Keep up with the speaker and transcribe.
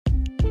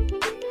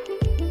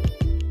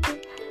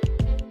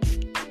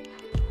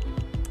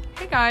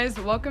guys,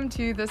 welcome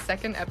to the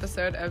second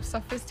episode of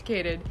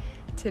Sophisticated.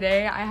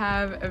 Today I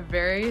have a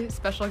very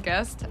special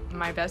guest,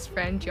 my best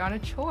friend Gianna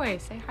Choi.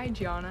 Say hi,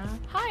 Gianna.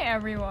 Hi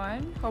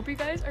everyone. Hope you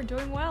guys are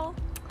doing well.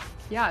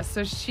 Yeah,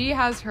 so she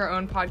has her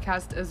own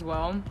podcast as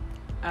well.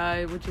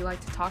 Would you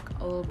like to talk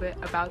a little bit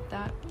about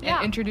that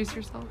and introduce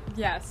yourself?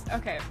 Yes.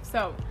 Okay.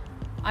 So,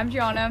 I'm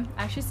Gianna.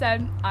 As she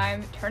said,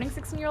 I'm turning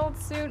 16-year-old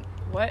soon.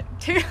 What?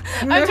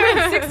 I'm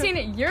turning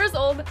 16 years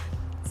old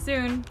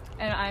soon,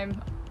 and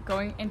I'm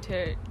going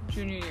into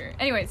junior year.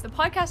 Anyways, the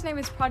podcast name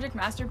is Project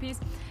Masterpiece,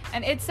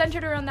 and it's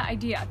centered around the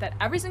idea that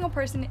every single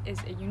person is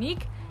a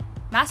unique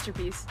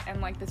masterpiece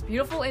and like this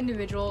beautiful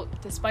individual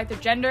despite their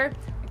gender,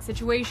 like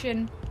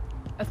situation,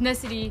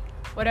 ethnicity,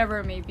 whatever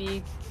it may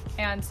be.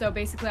 And so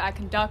basically I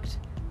conduct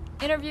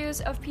interviews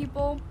of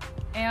people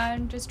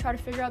and just try to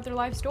figure out their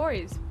life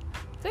stories.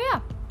 So yeah.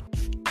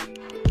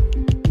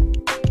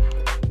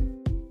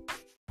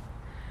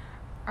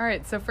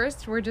 Alright, so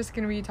first we're just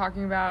going to be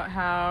talking about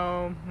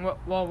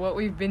what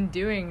we've been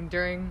doing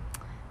during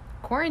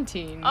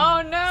quarantine.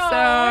 Oh no!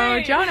 So,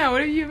 wait. Gianna,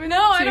 what have you been up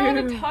No, to? I don't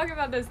want to talk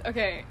about this.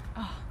 Okay.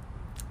 Oh.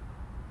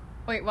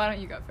 Wait, why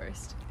don't you go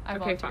first?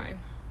 Okay, fine.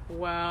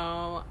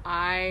 Well,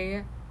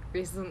 I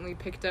recently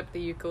picked up the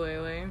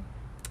ukulele.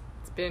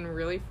 It's been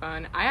really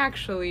fun. I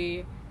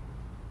actually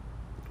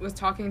was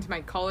talking to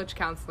my college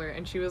counselor,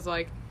 and she was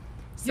like,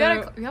 you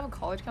have a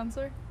college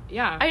counselor?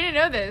 Yeah. I didn't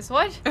know this.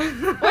 What?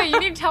 Wait, you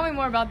need to tell me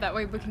more about that.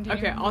 Wait, but continue.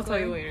 Okay, I'll tell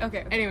you later.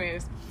 Okay.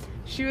 Anyways,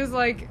 she was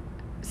like,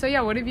 so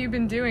yeah, what have you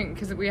been doing?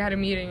 Because we had a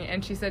meeting,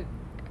 and she said,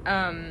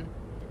 no,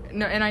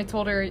 and I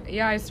told her,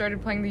 yeah, I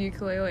started playing the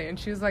ukulele, and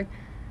she was like,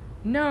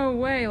 no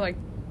way, like,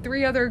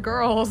 3 other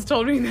girls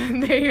told me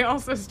that they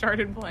also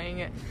started playing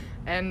it,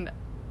 and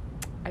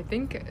I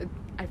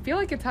feel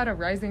like it's had a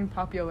rising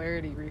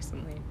popularity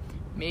recently,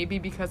 maybe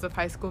because of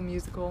High School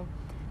Musical.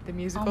 The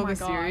musical, the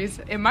series.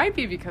 It might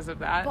be because of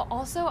that. But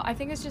also, I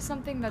think it's just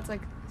something that's,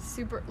 like,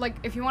 super... Like,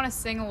 if you want to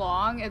sing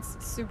along, it's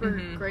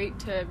super great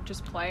to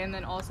just play. And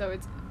then also,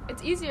 it's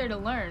easier to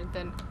learn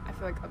than, I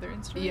feel like, other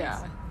instruments.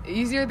 Yeah.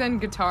 Easier than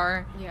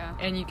guitar. Yeah.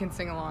 And you can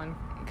sing along.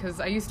 Because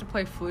I used to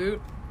play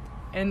flute.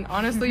 And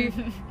honestly,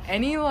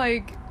 any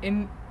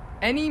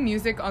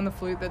music on the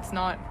flute that's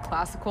not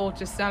classical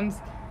just sounds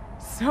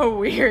so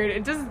weird.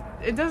 It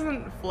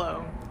doesn't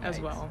flow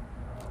as well.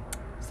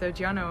 So,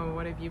 Gianna,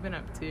 what have you been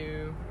up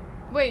to?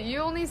 Wait, you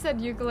only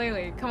said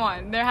ukulele. Come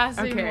on, there has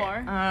to be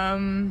more.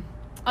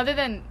 Other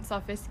than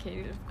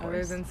sophisticated, of course.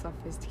 Other than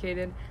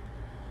sophisticated.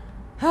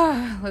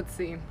 Let's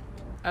see.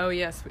 Oh,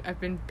 yes,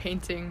 I've been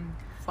painting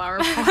flower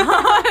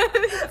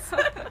pots.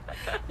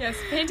 Yes,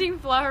 painting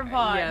flower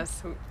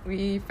pots.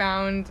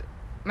 Yes,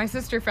 my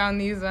sister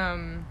found these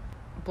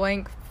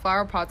blank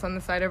flower pots on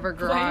the side of her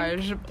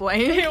garage.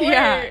 Blank?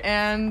 Yeah,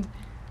 and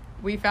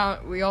we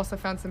also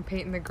found some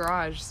paint in the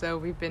garage, so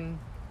we've been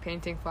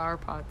painting flower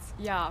pots.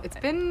 Yeah. It's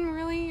been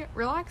really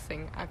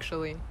relaxing,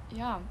 actually.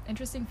 Yeah.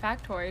 Interesting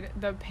factoid.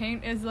 The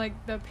paint is, like,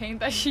 the paint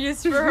that she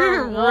used for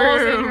her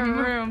walls in her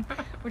room.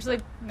 Which,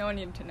 like, no one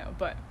needed to know,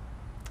 but...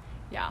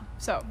 Yeah.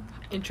 So...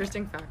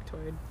 Interesting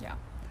factoid. Yeah.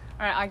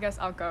 Alright, I guess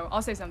I'll go.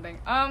 I'll say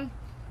something. I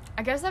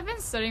guess I've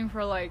been studying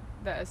for, like,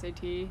 the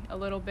SAT a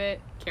little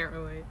bit. Can't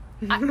relate.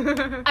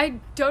 I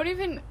don't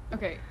even...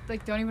 Okay,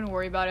 like, don't even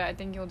worry about it. I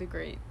think you'll do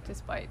great,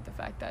 despite the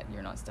fact that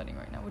you're not studying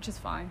right now, which is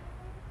fine.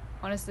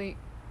 Honestly...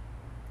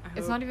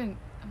 I'm not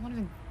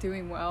even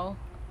doing well,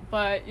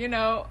 but, you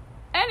know,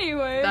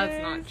 anyways.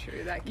 That's not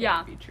true. That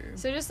can't be true.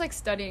 So just, like,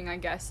 studying, I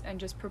guess, and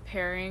just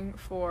preparing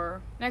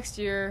for next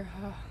year.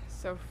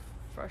 So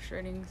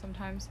frustrating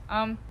sometimes.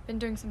 Been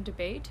doing some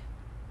debate.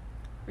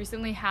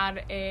 Recently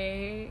had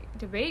a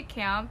debate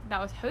camp that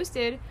was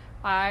hosted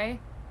by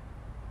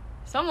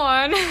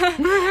someone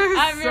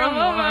at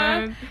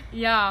Miraloma.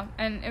 Yeah,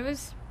 and it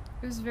was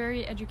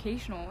very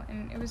educational,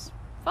 and it was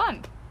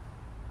fun.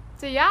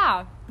 So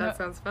yeah. That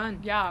sounds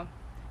fun. Yeah.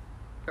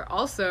 You're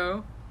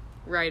also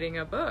writing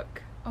a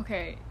book.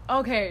 Okay,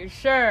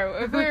 sure.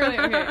 If we really,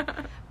 okay.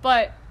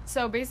 But,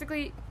 so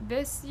basically,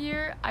 this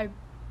year,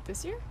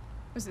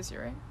 was this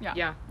year, right?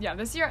 Yeah. Yeah,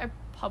 this year I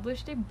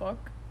published a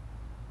book.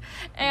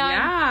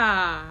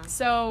 And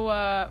so,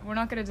 we're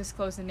not going to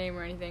disclose the name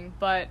or anything,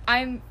 but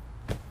I'm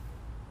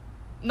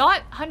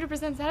not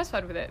 100%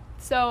 satisfied with it.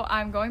 So,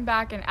 I'm going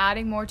back and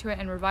adding more to it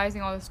and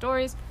revising all the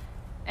stories.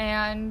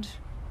 And,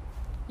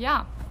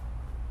 yeah.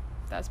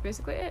 That's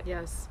basically it.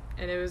 Yes,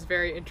 and it was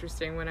very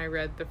interesting when I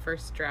read the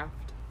first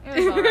draft. It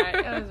was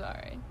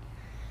alright.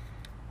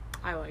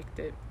 I liked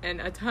it,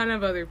 and a ton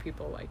of other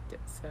people liked it,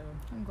 so...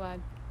 I'm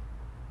glad.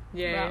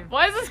 Yay. Yeah.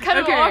 Why is this kind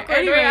of awkward?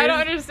 Anyways, I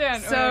don't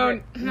understand.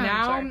 So,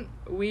 now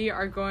we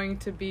are going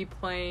to be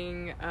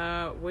playing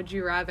Would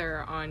You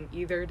Rather on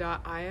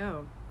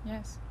Either.io.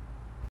 Yes.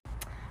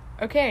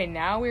 Okay,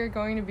 now we are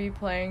going to be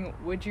playing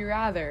Would You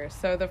Rather.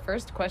 So the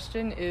first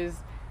question is...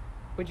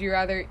 Would you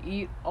rather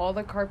eat all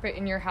the carpet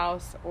in your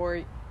house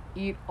or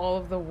eat all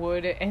of the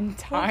wood and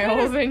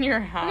tiles in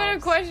your house? What kind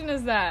of question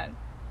is that?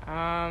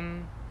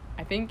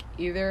 I think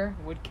either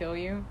would kill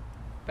you.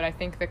 but I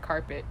think the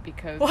carpet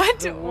because What?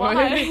 the wood.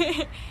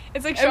 Why?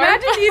 It's like sharp.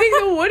 Imagine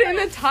eating the wood and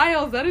the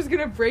tiles. That is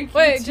gonna break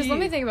your Wait, teeth. just let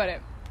me think about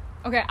it.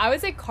 Okay, I would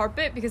say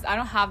carpet because I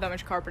don't have that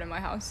much carpet in my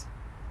house.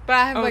 But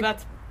I have Oh, like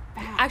that's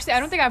actually I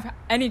don't think I have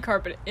any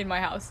carpet in my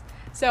house.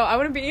 So I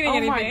wouldn't be eating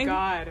anything. Oh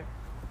my god.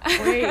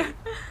 Wait.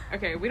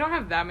 Okay, we don't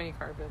have that many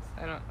carpets.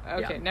 I don't.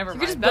 Okay, Yeah. never You mind.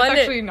 could just That's blend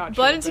actually it, not true.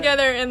 blend it but-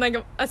 together in like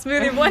a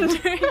smoothie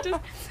blender.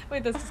 Just,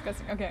 wait, that's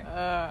disgusting. Okay.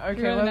 Okay.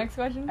 You go to the next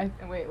question?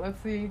 Wait.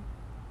 Let's see.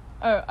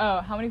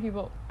 Oh, how many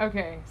people?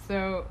 Okay,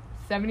 so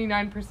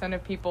 79%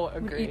 of people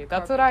agree. eat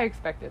That's what I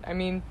expected. I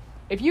mean,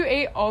 if you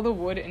ate all the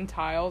wood and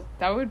tiles,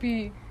 that would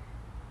be.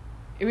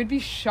 It would be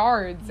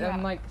shards Yeah.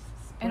 and like.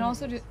 And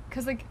also, splinters. just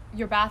because like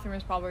your bathroom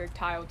is probably like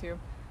tile too.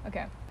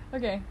 Okay.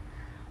 Okay.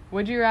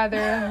 Would you rather?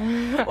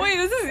 Wait,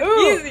 this is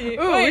Ooh, easy.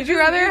 ooh, Wait, would you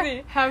this is rather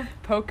easy. have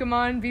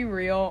Pokemon be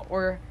real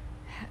or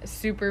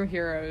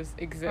superheroes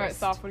exist? All right,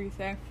 Soph, what do you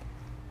say?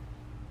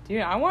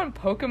 Dude, I want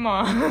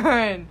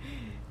Pokemon.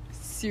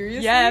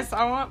 Seriously? Yes,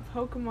 I want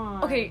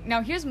Pokemon. Okay,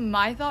 now here's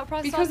my thought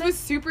process. Because on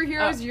with this.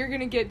 superheroes, Oh. you're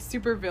gonna get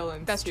super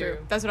villains. That's too. true.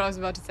 That's what I was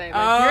about to say. Like,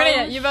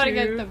 Oh, you're about to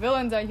get shoot. the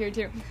villains out here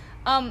too.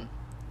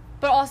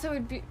 But also,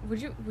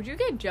 would you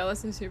get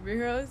jealous of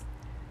superheroes?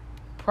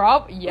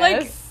 Yes.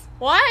 Like,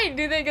 why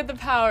do they get the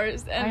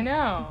powers? And, I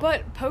know.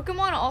 But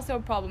Pokemon also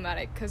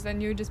problematic because then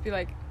you would just be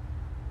like,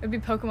 it'd be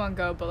Pokemon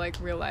Go, but like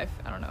real life.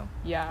 I don't know.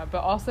 Yeah, but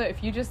also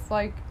if you just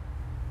like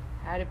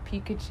had a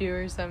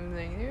Pikachu or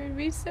something, it would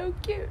be so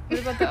cute. What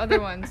about the other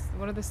ones?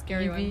 What are the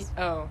scary ones?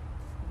 Oh,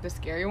 the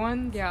scary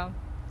ones? Yeah.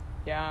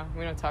 Yeah,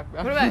 we don't talk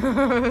about. What about?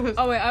 those.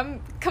 Oh wait, I'm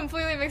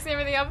completely mixing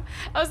everything up.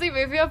 I was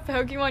thinking, if you have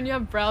Pokemon, you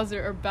have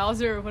Bowser or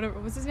Bowser or whatever.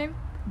 What's his name?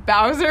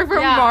 Bowser from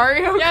Yeah.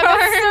 Mario Yeah,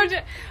 Kart.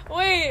 that's so.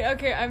 Wait,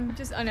 okay, I'm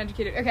just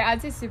uneducated. Okay,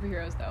 I'd say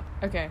superheroes though.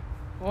 Okay,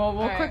 well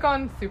we'll Alright. click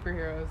on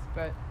superheroes,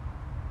 but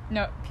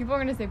No, people are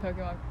gonna say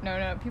Pokemon.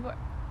 No, people.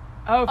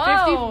 oh,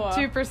 Oh.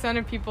 52%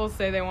 of people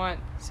say they want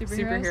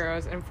Superheroes?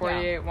 superheroes and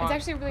 48 Yeah. want It's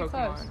actually really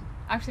Pokemon. close.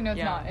 Actually, no, it's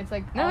Yeah. not. It's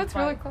like No, all it's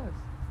really five. close.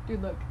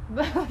 Dude, look,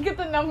 look at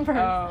the numbers.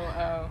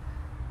 Oh.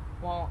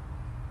 Well,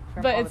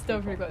 from But all it's the still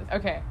people. pretty close.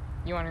 Okay,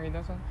 you want to read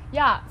this one?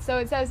 Yeah. So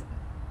it says,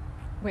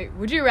 wait,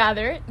 would you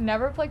rather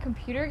never play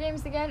computer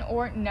games again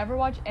or never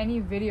watch any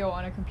video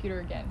on a computer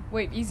again?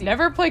 Wait, easy.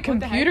 Never play What the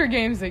heck? computer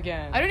games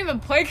again. I don't even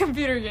play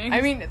computer games.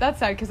 I mean, that's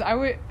sad because I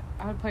would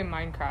play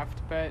Minecraft,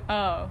 but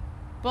Oh.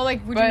 But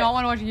like, would But- you not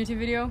want to watch a YouTube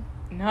video?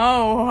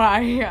 no,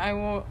 I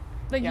won't.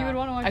 Like, yeah. you would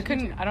want to watch. I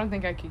couldn't. YouTube. I don't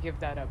think I could give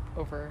that up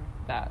over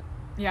that.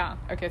 Yeah.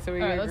 Okay, so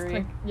we Alright, agree. let's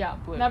click. Yeah.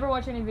 Blue. Never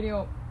watch any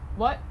video.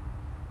 What?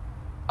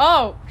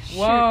 Oh shoot!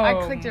 Whoa,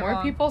 I clicked it more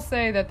wrong. people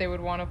say that they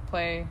would want to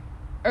play.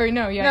 Or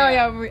no, yeah. No, yeah.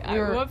 yeah. We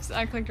were, Whoops!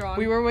 I clicked wrong.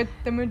 we were with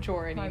the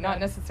majority, My not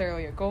bad.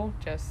 necessarily a goal,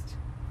 just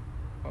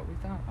what we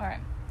thought. All right.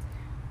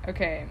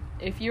 Okay,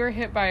 if you were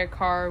hit by a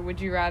car, would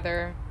you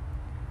rather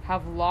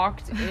have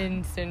locked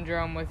in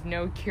syndrome with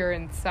no cure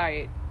in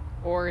sight,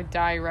 or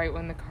die right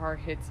when the car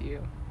hits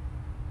you?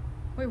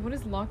 Wait, what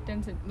is locked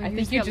into? Like, I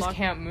think you get just locked-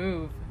 can't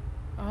move.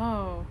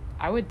 Oh.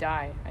 I would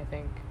die, I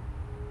think.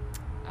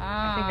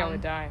 I think I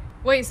would die.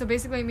 Wait, so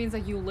basically it means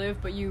like you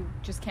live, but you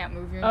just can't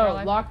move your entire Oh,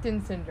 life? locked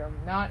in syndrome.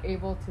 Not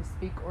able to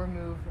speak or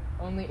move,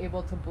 only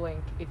able to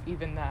blink, if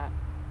even that.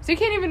 So you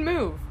can't even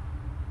move.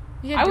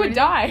 You can't I do would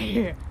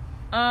anything?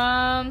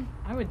 die.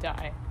 I would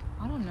die.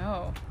 I don't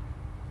know.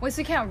 Wait,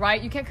 so you can't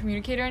write? You can't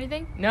communicate or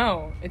anything?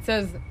 No, it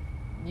says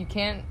you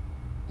can't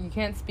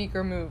speak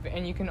or move,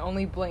 and you can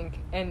only blink,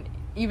 and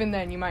even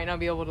then you might not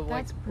be able to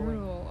That's blink.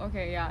 brutal.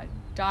 Okay, yeah.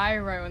 Die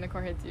right when the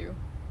car hits you.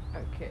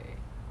 Okay.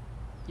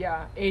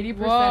 Yeah, 80%.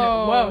 Whoa.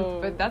 Whoa,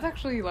 but that's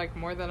actually like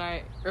more than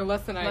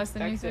less than Less I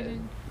than you expected.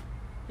 expected?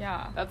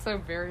 Yeah. That's a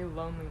very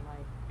lonely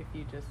life if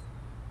you just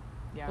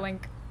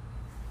Blink.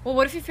 Well,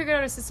 what if you figured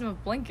out a system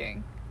of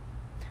blinking?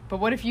 But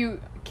what if you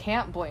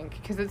can't blink?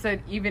 Because it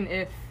said even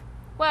if.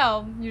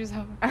 Well, you just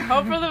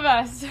hope for the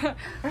best.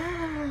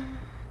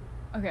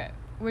 Okay.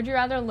 Would you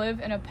rather live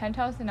in a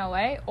penthouse in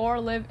LA or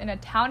live in a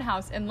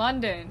townhouse in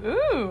London?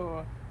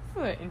 Ooh,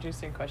 that's an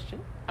interesting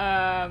question.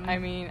 I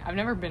mean, I've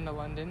never been to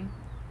London.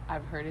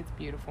 I've heard it's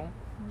beautiful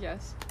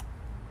Yes.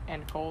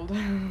 and cold.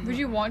 Would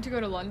you want to go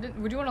to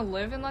London? Would you want to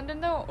live in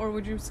London though, or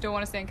would you still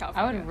want to stay in I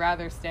California? would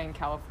rather stay in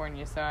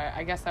California, so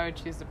I guess I would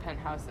choose the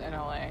penthouse in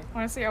LA.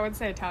 Honestly, I would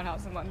say a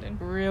townhouse in London.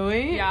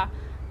 Really? Yeah.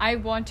 I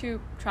want to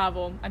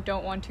travel. I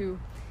don't want to.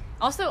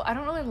 Also, I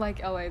don't really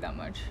like LA that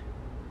much.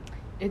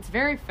 It's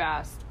very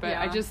fast, but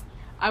Yeah.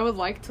 I would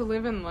like to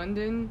live in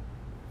London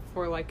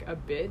for like a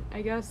bit,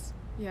 I guess.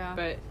 Yeah.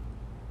 But,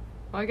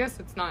 well, I guess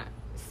it's not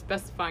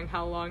specifying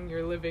how long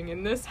you're living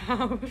in this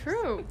house.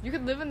 True. You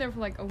could live in there for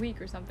like a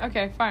week or something.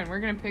 Okay, fine. We're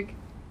gonna pick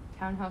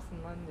townhouse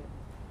in London.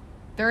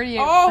 38%.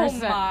 Oh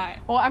my.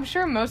 Well, I'm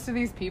sure most of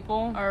these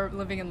people Or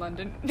living in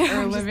London. are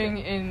I'm just living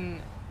kidding.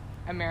 in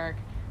America.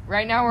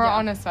 Right now, we're Yeah.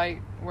 on a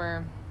site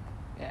where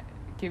it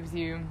gives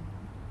you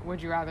would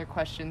you rather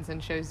questions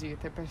and shows you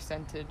the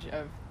percentage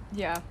of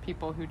Yeah.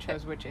 people who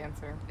chose which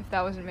answer. If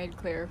that wasn't made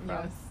clear from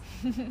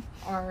Yes.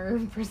 Our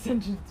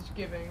percentage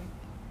giving.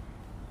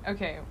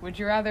 Okay, would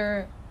you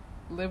rather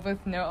live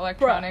with no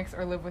electronics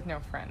or live with no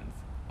friends?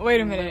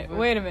 Wait a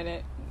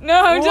minute.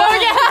 No, I'm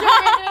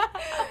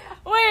joking.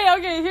 Wait,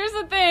 okay, here's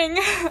the thing.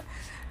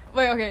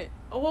 Wait, okay.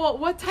 Well,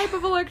 what type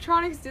of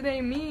electronics do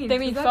they mean? They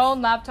mean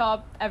phone,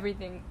 laptop,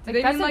 everything. Do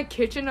they mean like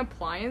kitchen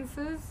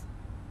appliances?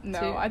 No,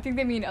 too? I think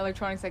they mean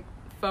electronics like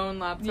Phone,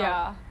 laptop.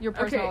 yeah, your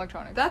personal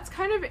electronics. That's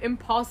kind of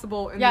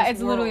impossible in yeah, this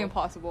it's literally world.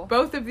 impossible.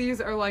 Both of these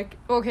are like,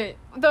 Okay,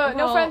 the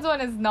No Well- Friends one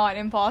is not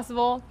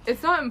impossible.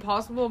 it's not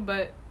impossible,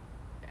 but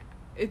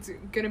it's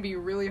gonna be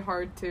really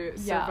hard to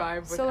Yeah,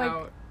 survive so, like-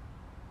 without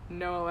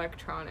no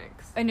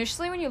electronics.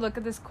 Initially, when you look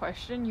at this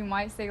question, you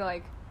might say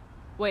like,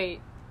 "Wait,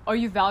 are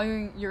you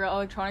valuing your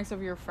electronics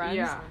over your friends?"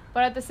 Yeah.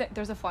 But at the same,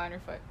 there's a fly on your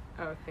foot.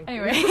 Oh, thank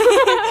Anyway,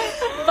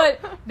 you. but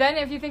then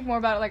if you think more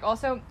about it, like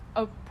also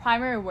a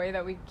primary way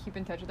that we keep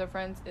in touch with our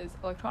friends is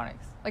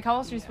electronics. Like how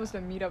else are you Yeah. supposed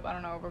to meet up? I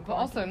don't know. Over But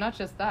also, not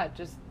just that,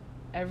 just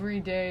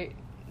everyday,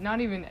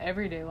 not even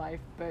everyday life,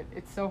 but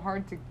it's so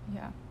hard to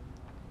yeah,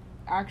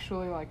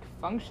 actually like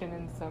function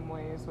in some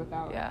ways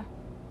without. yeah.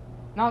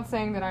 Not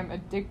saying that I'm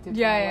addicted to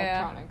Yeah, yeah.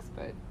 electronics,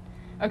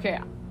 but okay,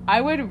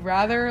 I would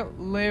rather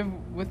live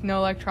with no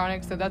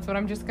electronics, so that's what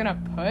I'm just gonna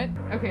put.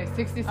 Okay,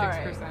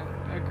 66%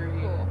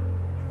 agree. Cool.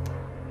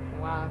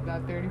 Wow,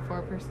 that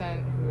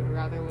 34% who would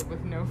rather live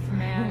with no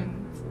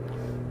friends.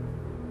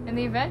 In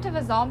the event of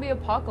a zombie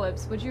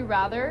apocalypse, would you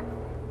rather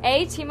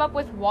A, team up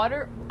with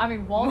Walter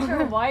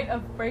White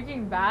of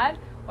Breaking Bad,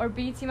 or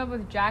B, team up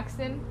with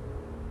Jackson's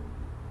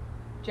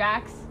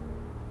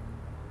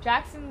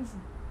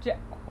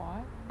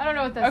what? I don't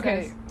know what that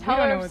Okay, says. we don't know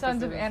Teller what Sons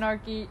this of is.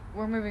 Anarchy.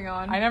 We're moving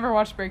on. I never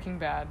watched Breaking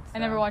Bad. I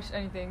never watched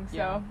anything, so.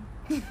 Yeah.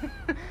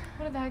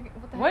 What the heck?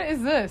 What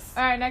is this?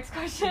 Alright, next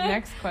question.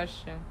 Next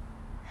question.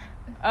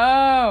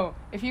 Oh,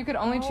 if you could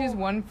only choose Oh.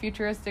 one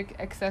futuristic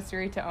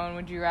accessory to own,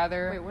 would you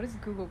rather Wait, what is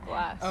Google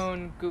Glass?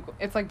 own Google?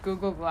 It's like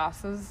Google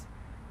Glasses,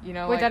 you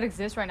know. Wait, like, that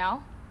exists right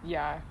now?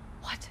 yeah.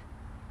 What?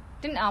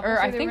 Didn't Apple Or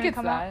say I they think were gonna it's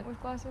come that. out with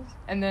glasses?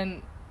 And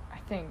then I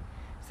think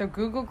so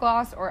Google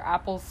Glass or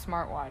Apple's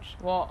smartwatch.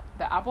 Well,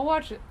 the Apple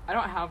Watch, I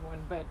don't have one,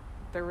 but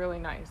they're really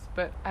nice.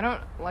 But I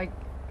don't like.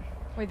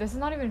 Wait, this is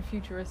not even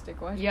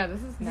futuristic. What? Yeah,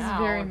 this is now.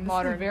 very This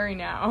modern. is very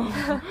now.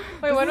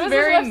 Wait, This when is was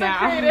very this now.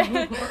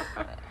 website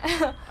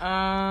created?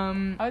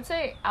 I would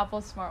say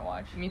Apple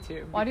smartwatch. Me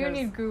too. Why do you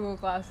because need Google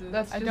glasses?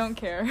 that's I just don't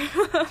care.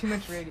 too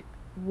much radio?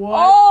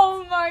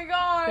 Oh my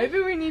god! Maybe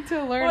we need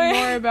to learn Wait.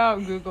 more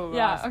about Google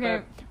Yeah, Glass.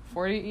 okay. But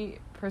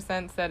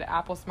 48% said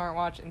Apple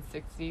smartwatch and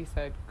 60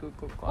 said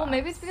Google Glass. Well,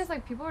 maybe it's because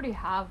like people already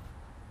have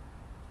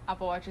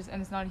Apple watches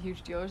and it's not a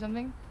huge deal or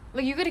something.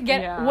 Like you could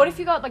get. Yeah. What if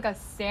you got like a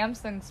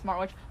Samsung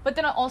smartwatch? But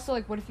then also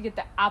like, what if you get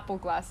the Apple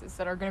glasses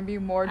that are gonna be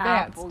more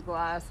advanced? Apple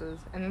glasses,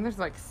 and then there's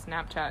like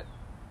Snapchat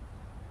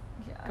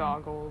Yeah,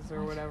 goggles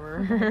or whatever.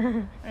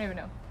 I don't even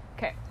know.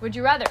 Okay. Would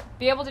you rather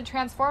be able to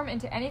transform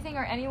into anything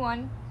or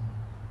anyone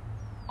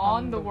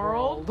on the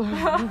world?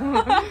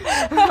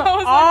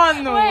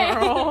 On the Wait.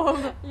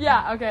 world.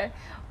 Yeah, okay.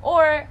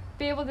 Or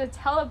be able to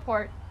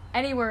teleport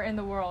anywhere in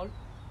the world.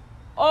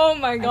 Oh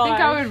my god. I think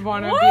I would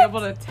want to be able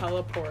to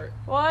teleport.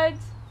 What?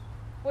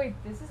 Wait,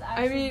 this is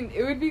actually. I mean,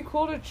 it would be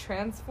cool to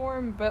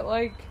transform, but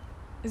like,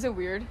 is it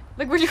weird?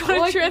 Like, would you want to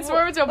like,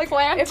 transform into a like,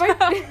 plant? If I,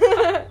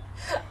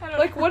 I don't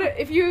like, know. what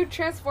if you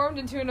transformed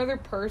into another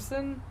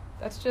person?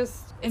 That's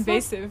just it's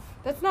Invasive.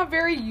 That's not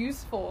very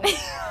useful.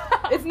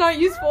 It's not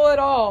useful at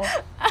all.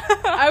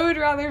 I would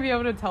rather be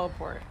able to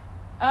teleport.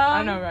 I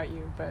don't know about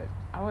you, but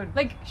I would.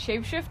 Like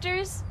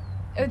shapeshifters.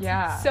 It's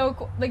Yeah. so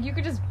cool. Like you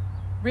could just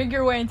rig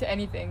your way into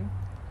anything.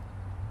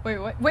 Wait,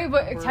 what? Wait,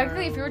 but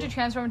technically, if you were to Bro.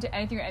 transform into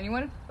anything or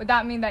anyone, would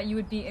that mean that you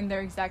would be in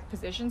their exact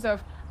position? So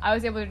if I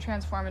was able to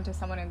transform into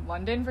someone in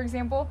London, for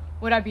example,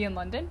 would I be in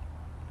London,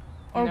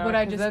 or No, would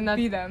I 'cause just then that's-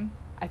 be them?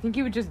 I think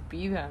you would just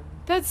be them.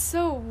 That's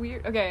so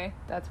weird. Okay.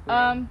 That's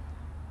weird.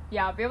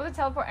 Yeah, I'll be able to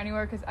teleport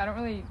anywhere because I don't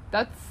really.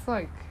 That's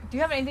like Do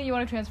you have anything you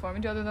want to transform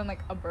into other than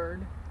like a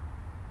bird?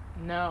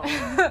 no.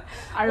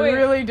 I Wait,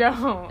 really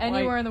don't.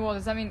 Anywhere Like, in the world?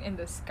 Does that mean in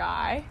the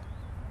sky?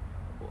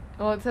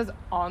 well, it says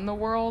on the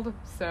world,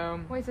 so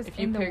Wait, it says if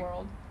you in the pick,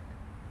 world.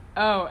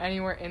 Oh,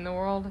 anywhere in the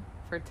world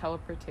for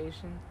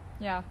teleportation.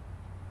 Yeah.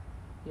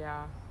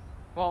 Yeah.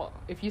 Well,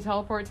 if you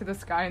teleport to the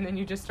sky and then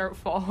you just start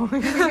falling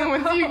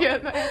once you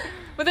get there.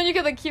 But then you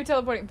could like keep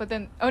teleporting. But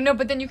then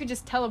but then you could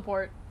just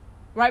teleport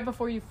right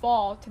before you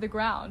fall to the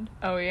ground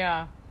Oh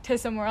yeah. to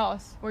somewhere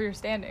else where you're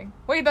standing.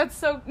 Wait, that's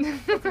so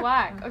that's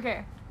whack.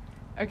 Okay.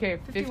 Okay,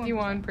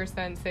 51%.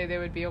 51% say they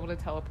would be able to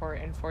teleport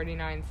and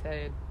 49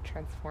 said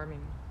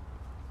transforming.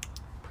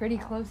 Pretty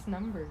close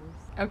numbers.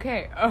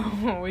 Okay,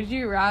 oh, would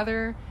you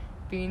rather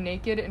be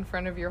naked in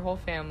front of your whole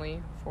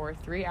family for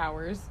 3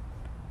 hours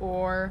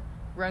or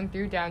run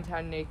through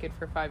downtown naked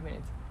for 5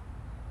 minutes?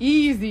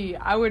 Easy.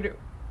 I would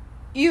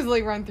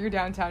easily run through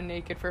downtown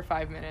naked for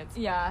 5 minutes.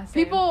 Yeah.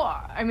 Same. People,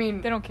 I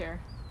mean, they don't care.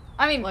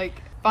 I mean, like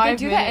they 5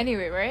 do minutes. that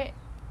anyway, right?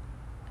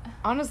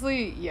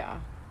 Honestly, yeah.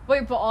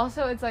 Wait, but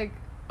also it's like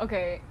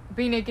okay,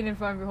 be naked in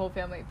front of your whole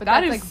family, but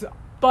That that's is like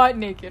butt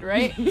naked,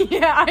 right?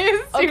 yeah, I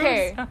assume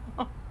Okay.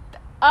 so.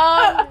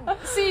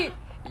 See,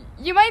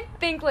 you might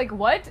think like,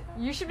 what?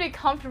 You should be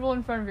comfortable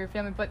in front of your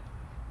family, but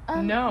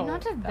No.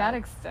 Not to that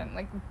extent.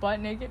 Like, butt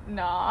naked?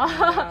 Nah.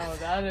 No,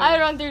 that is... I'd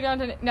run through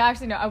downtown. No,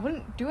 actually, no. I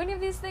wouldn't do any of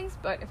these things,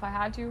 but if I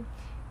had to,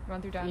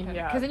 run through downtown.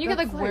 Yeah, Because then you could,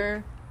 like, that's,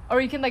 wear... Or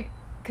you can, like,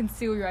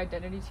 conceal your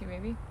identity, too,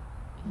 maybe.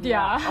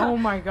 Yeah. Yeah. Oh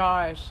my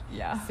gosh.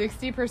 Yeah.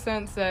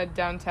 60% said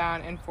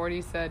downtown and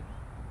 40 said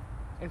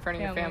in front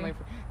of your Family.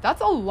 family.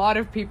 That's a lot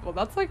of people.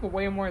 That's like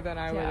way more than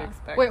I would Yeah.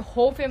 expect. Wait,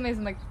 whole families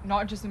and, like,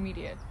 not just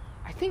immediate.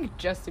 I think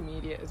just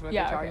immediate is what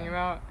Yeah, they're talking okay.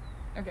 about.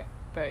 Okay.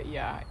 But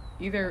yeah,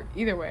 either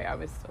way, I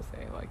would still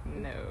say like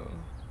no.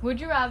 Would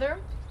you rather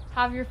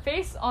have your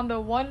face on the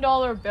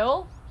 $1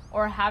 bill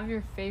or have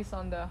your face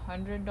on the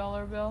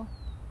 $100 bill?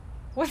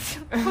 What's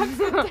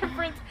the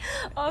difference?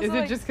 Also, Is it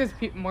like- just because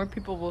more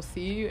people will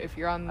see you if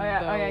you're on Oh yeah,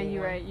 the... oh yeah,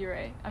 you're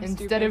right. I'm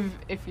Instead stupid. of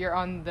if you're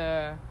on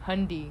the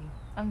hundy.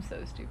 I'm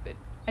so stupid.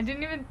 I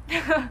didn't even...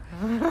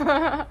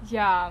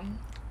 Yeah.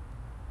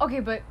 Okay,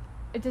 but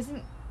it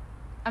doesn't...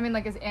 I mean,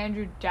 like, is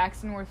Andrew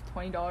Jackson worth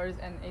 $20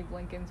 and Abe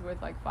Lincoln's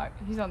worth, like, $5?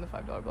 He's on the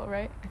 $5 bill,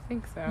 right? I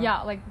think so.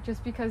 Yeah, like,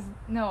 just because...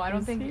 No, I don't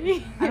Is think...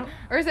 he? I don't,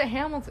 Or is it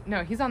Hamilton?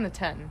 No, he's on the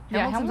 10.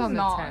 yeah, Hamilton's on the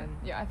not. 10.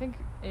 Yeah, I think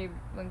Abe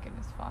Lincoln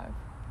is 5.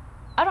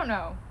 I don't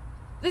know.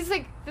 This is,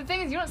 like, the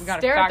thing is, you don't We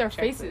gotta stare at their fact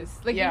check faces.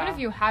 this. Like, Yeah. even if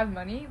you have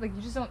money, like,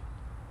 you just don't...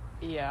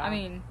 Yeah. I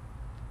mean...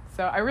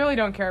 So I really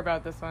don't care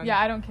about this one. Yeah,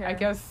 I don't care. I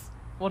guess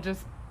we'll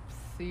just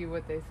see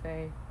what they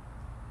say.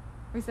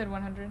 We said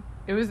 100.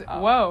 It was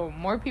Oh. whoa,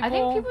 more people. I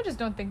think people just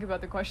don't think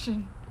about the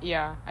question.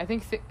 Yeah, I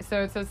think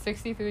so. It says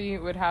 63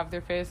 would have their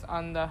face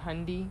on the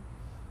hundy,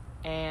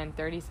 and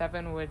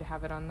 37 would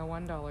have it on the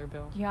 $1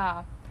 bill.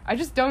 Yeah. I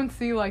just don't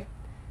see like,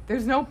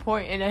 there's no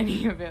point in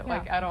any of it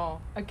like Yeah. at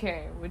all.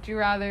 Okay, would you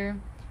rather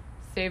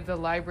save the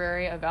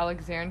Library of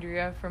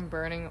Alexandria from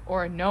burning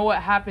or know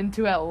what happened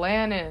to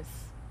Atlantis?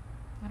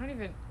 I don't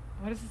even...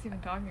 What is this even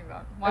talking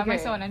about? Why am I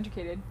Okay. so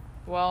uneducated?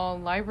 Well,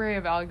 Library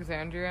of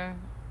Alexandria,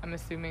 I'm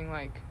assuming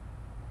like,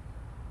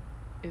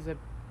 is a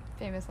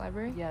Famous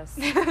library? yes.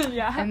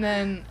 Yeah. And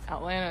then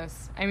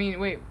Atlantis. I mean,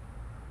 wait.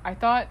 I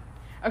thought...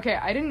 Okay,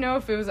 I didn't know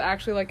if it was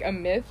actually, like, a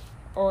myth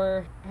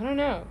or... I don't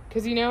know.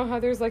 Because you know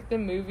how there's, like, the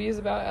movies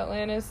about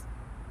Atlantis?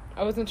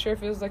 I wasn't sure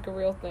if it was, like, a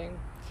real thing.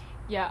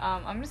 Yeah,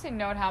 I'm gonna say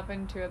no, it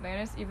happened to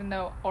Atlantis, even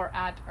though... Or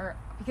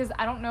because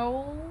I don't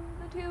know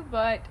the two,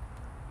 but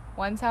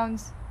one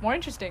sounds more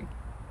interesting.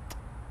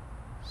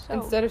 So...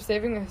 Instead of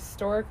saving a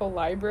historical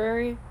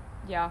library?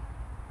 Yeah.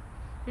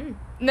 Hmm.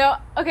 No,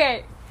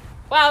 okay.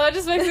 Wow, that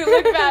just makes me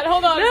look bad.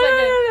 Hold on a No,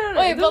 second.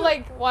 no, Wait, it but, doesn't-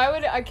 like, why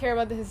would I care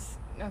about this?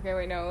 Okay,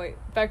 wait, no, wait.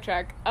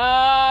 Backtrack.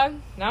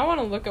 Now I want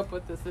to look up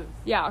what this is.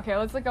 Yeah, okay,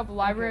 let's look up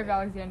Library of Okay.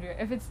 Alexandria.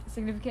 If it's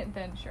significant,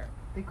 then sure.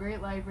 The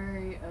Great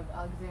Library of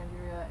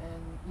Alexandria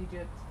in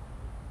Egypt.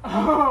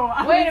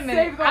 Oh, Wait a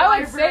minute. I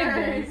would save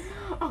this.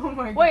 Oh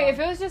my god. Wait, if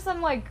it was just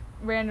some, like,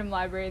 random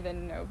library,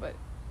 then no, but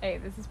hey,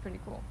 this is pretty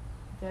cool.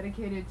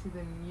 Dedicated to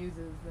the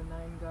muses, the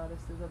 9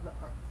 goddesses of the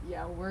arts.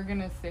 Yeah, we're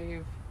gonna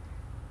save...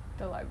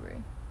 The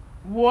library.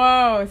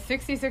 Whoa,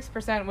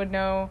 66% would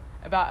know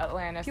about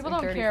Atlantis. People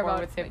and don't care 34 about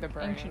would save like, the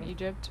burning. ancient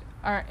Egypt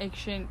or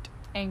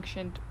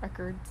ancient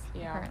records.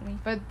 Yeah, Apparently,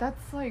 but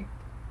that's like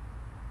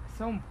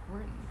so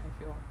important. I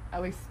feel,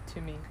 at least to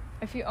me.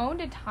 if you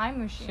owned a time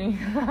machine,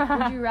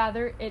 would you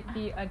rather it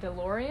be a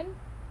DeLorean?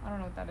 I don't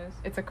know what that is.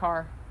 It's a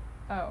car.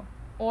 Oh,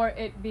 or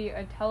it be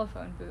a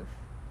telephone booth.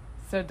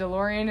 So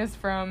DeLorean is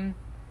from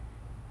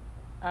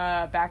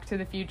Back to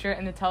the Future,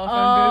 and the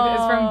telephone booth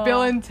is from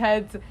Bill and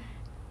Ted's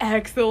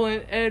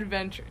Excellent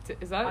Adventure.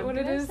 Is that I'm what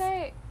it gonna is?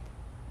 say.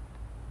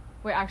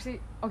 Wait,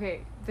 actually,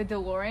 okay. The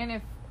DeLorean,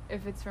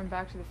 if it's from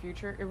Back to the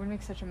Future, it would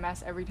make such a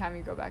mess every time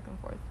you go back and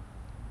forth.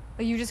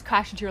 Like you just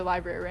crash into your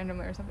library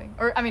randomly or something.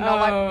 Or I mean,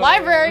 not Oh.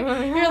 library.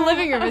 Your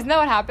living room. Isn't that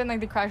what happened? Like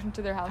they crashed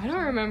into their house. I or don't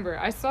something? remember.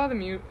 I saw the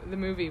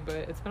movie, but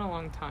it's been a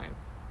long time.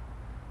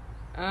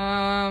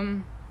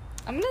 I'm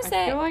gonna I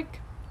say feel like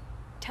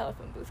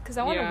telephone booth because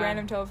I want Yeah. a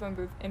random telephone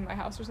booth in my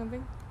house or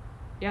something.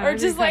 yeah, Or that'd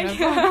just be like kind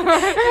in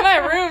of- my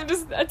room,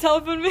 just a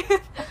telephone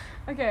booth.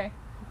 Okay.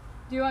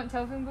 Do you want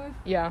telephone booth?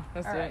 Yeah,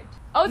 that's All it. right.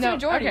 Oh, it's a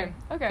majority. Okay.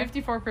 Okay.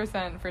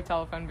 54% for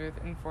telephone booth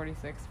and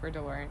 46 for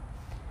DeLorean.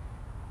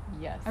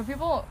 Yes. And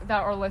people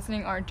that are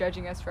listening aren't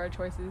judging us for our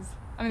choices.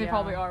 I mean, they Yeah.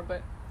 probably are,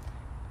 but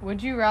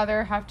Would you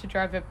rather have to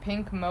drive a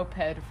pink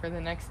moped for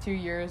the next 2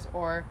 years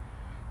or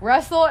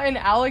wrestle an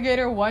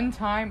alligator one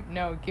time?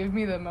 No, give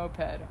me the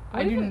moped.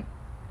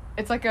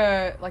 It's like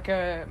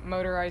a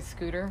motorized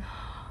scooter.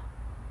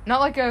 Not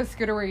like a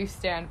scooter where you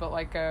stand, but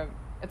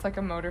it's like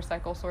a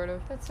motorcycle sort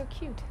of. that's so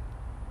cute.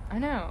 I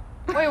know.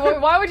 Wait,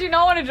 why would you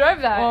not want to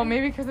drive that? Well,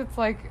 maybe because it's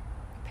like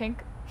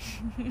pink.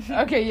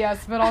 okay,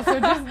 yes, but also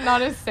just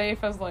not as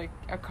safe as like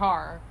a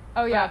car.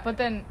 Oh yeah, but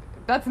then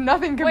That's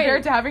nothing compared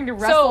Wait, to having to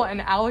wrestle so an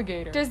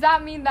alligator. does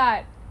that mean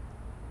that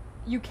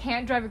you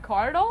can't drive a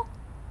car at all,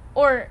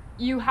 or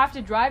you have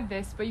to drive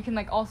this, but you can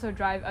like also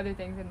drive other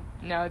things? And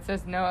No, it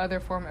says no other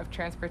form of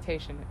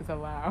transportation is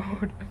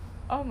allowed.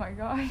 oh my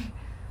god,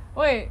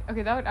 wait,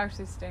 okay, that would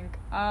actually stink.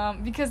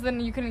 Because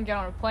then you couldn't get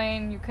on a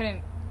plane, you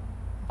couldn't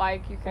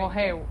bike, you couldn't. Well,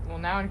 hey,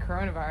 now in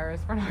coronavirus,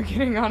 we're not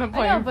getting on a I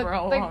plane know, but for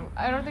a like long.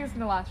 I don't think it's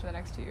gonna last for the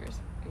next 2 years.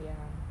 Yeah,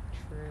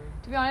 true.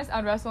 To be honest,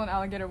 I'd wrestle an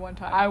alligator one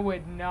time. I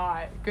would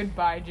not.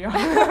 Goodbye, John.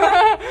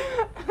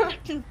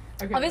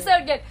 Okay. Obviously,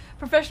 I'd get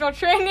professional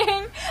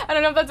training. I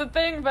don't know if that's a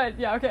thing, but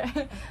yeah,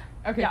 okay.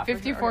 Okay, Yeah, for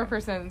sure,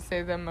 54%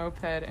 say the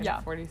moped and Yeah.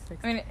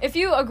 46. I mean, if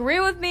you agree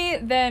with me,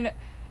 then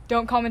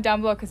don't comment down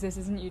below because this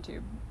isn't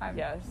YouTube.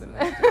 Yes.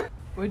 literally-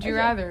 Would you Okay.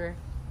 rather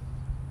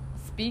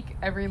speak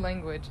every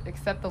language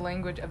except the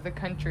language of the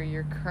country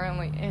you're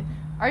currently in?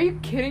 Are you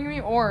kidding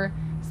me? Or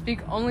speak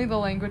only the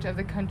language of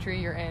the country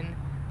you're in,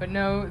 but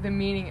know the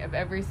meaning of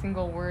every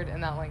single word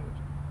in that language?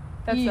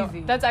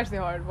 Easy. That's actually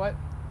hard. What?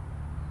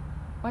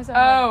 Why is that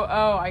hard?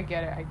 Oh, I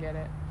get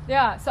it.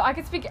 Yeah, so I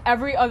could speak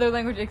every other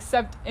language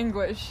except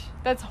English.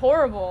 That's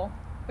horrible.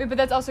 Wait, but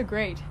that's also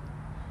great.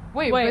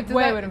 Wait, Wait, but does,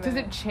 wait that, a does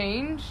minute. it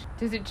change?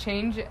 Does it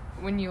change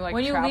when you like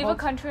When you travel? leave a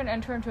country and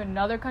enter into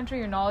another country,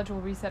 your knowledge will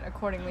reset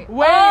accordingly.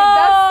 Wait,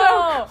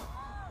 Oh! that's so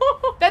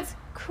cool. That's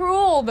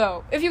cruel,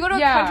 though. If you go to a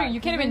country, you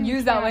can't even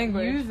use that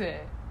language. Use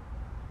it.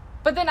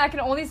 But then I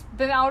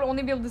would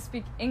only be able to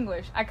speak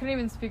English. I couldn't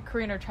even speak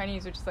Korean or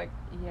Chinese, which is like,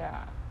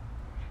 Yeah.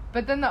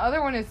 But then the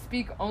other one is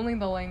speak only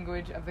the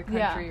language of the country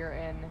Yeah. you're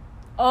in.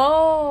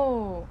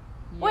 oh.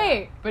 Yeah.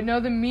 Wait. But know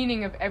the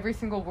meaning of every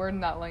single word in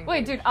that language.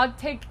 Wait, dude, I'll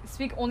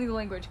speak only the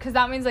language. Because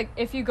that means, like,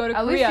 if you go to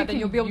At least Korea, you then can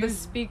you'll be able to use-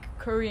 speak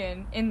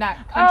Korean in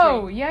that country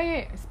Oh,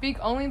 yeah. Speak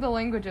only the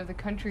language of the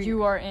country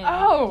you are in.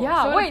 Oh,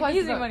 Yeah, so it wait, applies to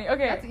easy the- money.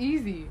 Okay. That's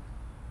easy.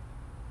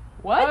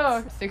 What?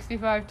 Oh.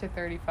 65 to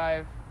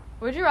 35.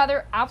 Would you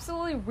rather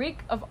absolutely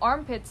reek of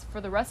armpits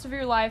for the rest of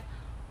your life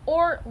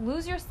or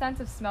lose your sense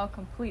of smell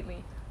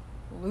completely?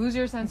 Lose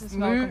your sense of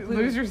smell completely.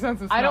 Lose your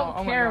sense of smell. I don't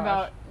Oh my care gosh.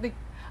 about, like,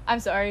 I'm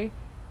sorry.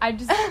 I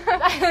just,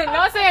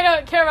 not saying I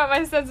don't care about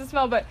my sense of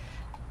smell, but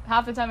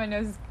half the time my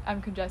nose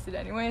I'm congested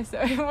anyway, so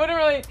it wouldn't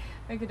really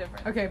make a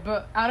difference. Okay,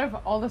 but out of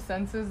all the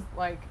senses,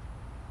 like,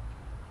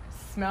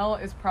 smell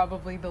is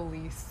probably the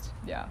least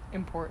Yeah.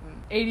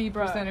 important. 80%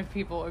 Bruh. of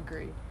people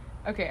agree.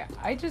 Okay,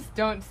 I just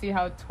don't see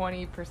how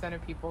 20%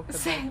 of people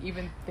could like,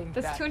 even think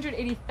That's that.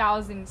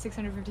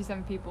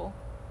 280,657 people.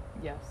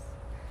 Yes.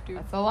 Dude.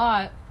 That's a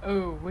lot.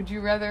 Oh, would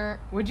you rather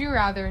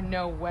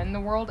know when the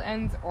world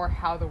ends or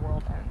how the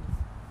world ends?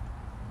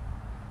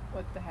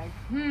 What the heck?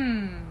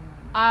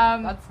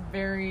 That's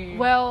very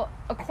Well,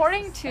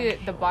 according to the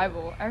existential.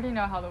 Bible, I already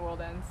know how the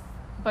world ends,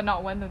 but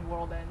not when the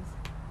world ends.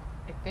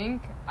 I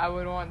think I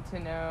would want to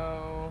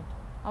know.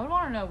 I would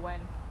want to know when.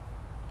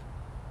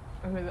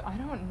 I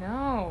don't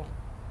know.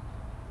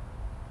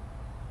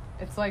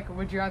 It's like,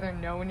 would you rather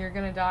know when you're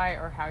gonna die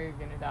or how you're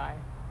gonna die?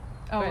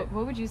 Oh, But-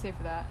 what would you say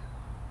for that?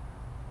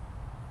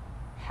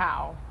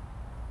 How?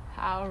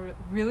 How?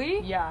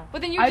 Really? Yeah.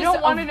 But then you I just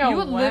don't wanna know you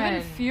would live in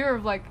when. fear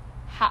of like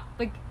how,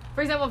 like,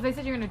 for example, if they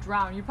said you're gonna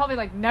drown, you'd probably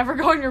like never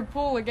go in your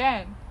pool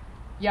again.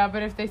 Yeah,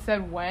 but if they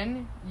said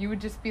when, you would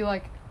just be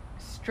like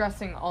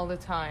stressing all the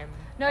time.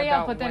 No, yeah,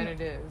 about but then- when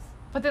it is.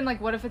 But then,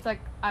 like, what if it's like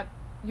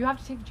you have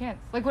to take the chance?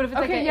 Like, what if it's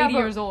Okay, like at yeah, 80 but-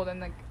 years old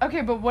and like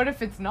Okay, but what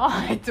if it's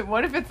not?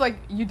 What if it's like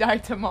you die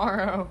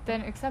tomorrow?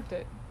 then accept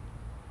it?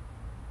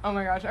 Oh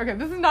my gosh. Okay,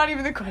 this is not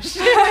even the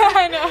question.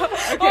 I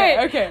know. Okay,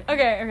 Wait, okay.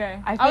 Okay.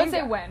 I I would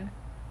think- say when.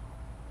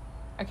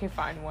 Okay,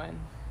 fine. When?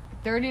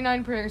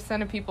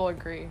 39% of people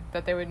agree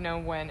that they would know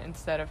when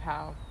instead of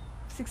how.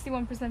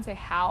 61% say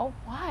how.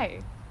 Why?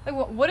 Like,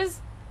 what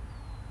is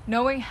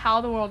knowing how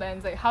the world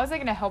ends? Like, how is that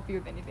gonna help you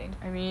with anything?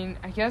 I mean,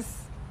 I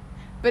guess.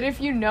 But if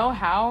you know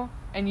how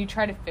and you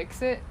try to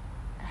fix it,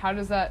 how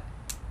does that?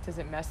 Does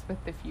it mess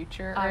with the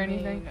future or I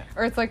anything? mean-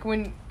 Or it's like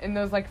when in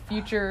those like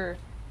future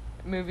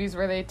movies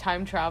where they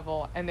time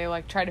travel and they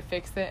like try to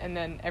fix it and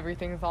then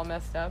everything's all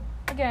messed up.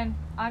 Again,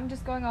 I'm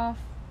just going off,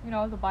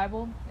 the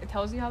Bible. It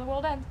tells you how the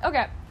world ends.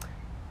 Okay.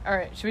 All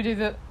right, should we do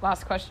the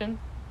last question?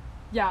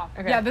 Yeah.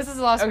 Okay. Yeah, this is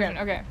the last Okay. question.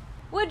 Okay.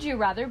 Would you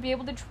rather be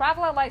able to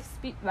travel at light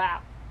speed?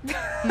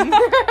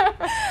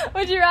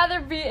 Would you rather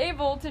be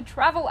able to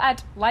travel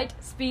at light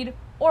speed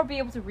or be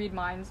able to read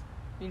minds?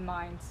 Read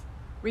minds.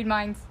 Read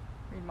minds.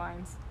 Read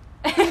minds.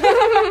 I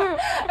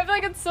feel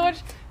like it's so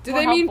much. Do more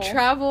they mean helpful.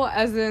 travel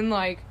as in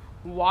like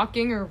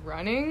walking or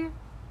running?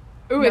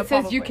 Ooh, No, it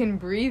says you probably. can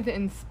breathe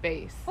in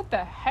space. What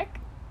the heck?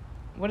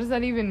 What does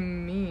that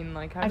even mean?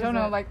 Like, how I does don't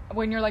know. that- Like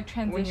when you're like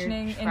when you're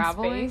transitioning in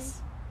traveling?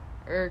 space.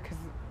 or because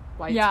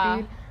light Yeah.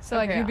 speed, So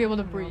like Okay, you'd be able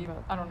to I don't know breathe.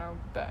 about I don't know,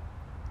 but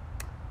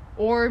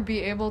or be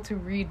able to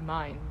read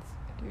minds.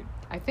 dude.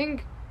 I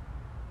think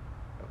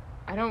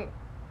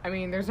I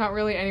mean, there's not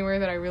really anywhere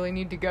that I really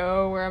need to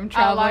go where I'm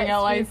traveling at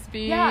light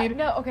speed. Yeah.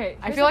 No. Okay.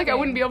 I here's feel the like I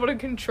wouldn't thing. be able to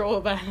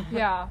control that.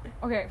 Yeah.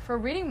 Okay. For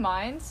reading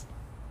minds,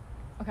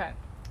 okay,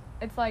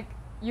 it's like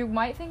you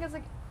might think it's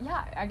like,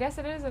 yeah, I guess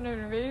it is an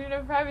invasion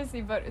of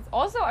privacy, but it's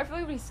also I feel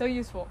like it would be so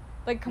useful.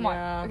 Like, come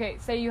Yeah. on. Okay,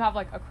 say you have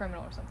like a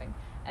criminal or something,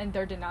 and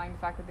they're denying the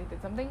fact that they did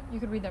something. You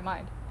could read their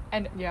mind,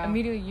 and Yeah.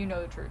 immediately you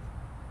know the truth.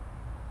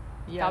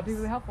 Yes. That'd be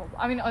really helpful.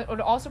 I mean, it would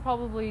also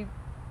probably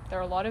there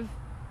are a lot of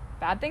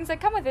bad things that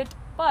come with it,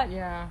 but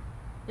Yeah.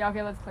 yeah.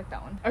 Okay, let's click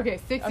that one. Okay,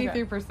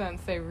 63%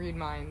 say read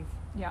minds.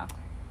 Yeah.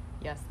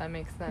 Yes, that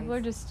makes sense. People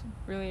are just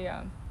really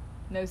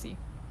nosy.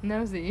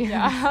 nosy.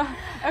 Yeah.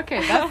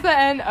 Okay, that's the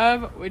end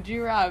of Would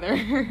You Rather.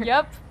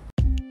 Yep.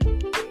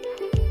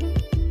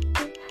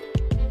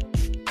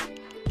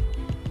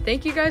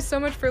 thank you guys so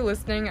much for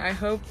listening. I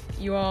hope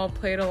you all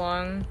played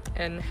along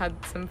and had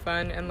some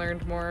fun and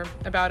learned more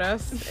about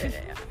us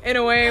in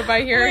a way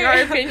by hearing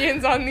our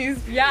opinions on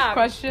these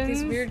questions.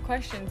 These weird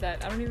questions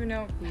that I don't even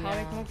know how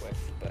they come up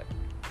with. But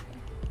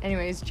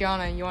anyways,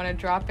 Gianna, you want to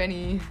drop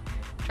any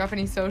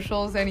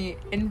socials, any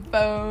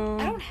info?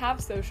 I don't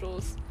have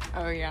socials.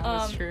 Oh yeah,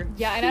 that's true.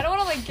 Yeah, and I don't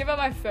want to like give out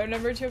my phone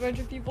number to a bunch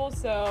of people,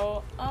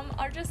 so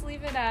I'll just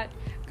leave it at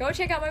go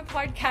check out my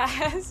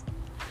podcast,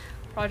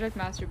 Project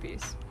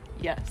Masterpiece.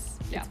 Yes,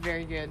 it's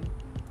very good.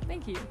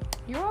 Thank you.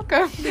 You're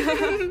welcome.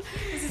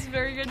 This is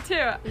very good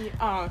too.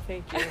 Oh,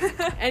 thank you.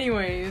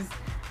 Anyways,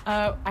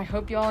 I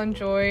hope you all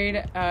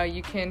enjoyed.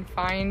 You can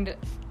find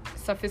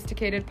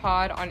Sophisticated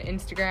Pod on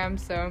Instagram,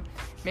 so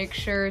make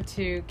sure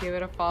to give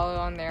it a follow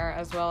on there,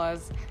 as well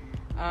as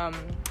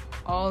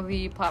all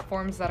the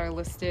platforms that are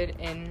listed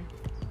in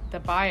the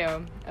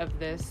bio of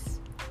this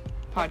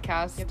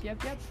podcast.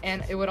 Yep.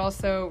 And I would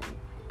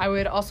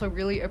also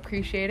really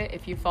appreciate it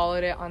if you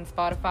followed it on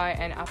Spotify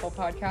and Apple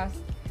Podcasts.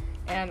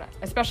 And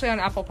especially on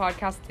Apple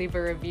Podcasts, leave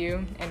a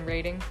review and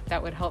rating.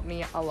 That would help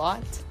me a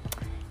lot.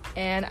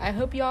 And I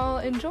hope y'all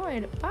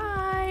enjoyed.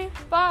 Bye!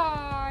 Bye!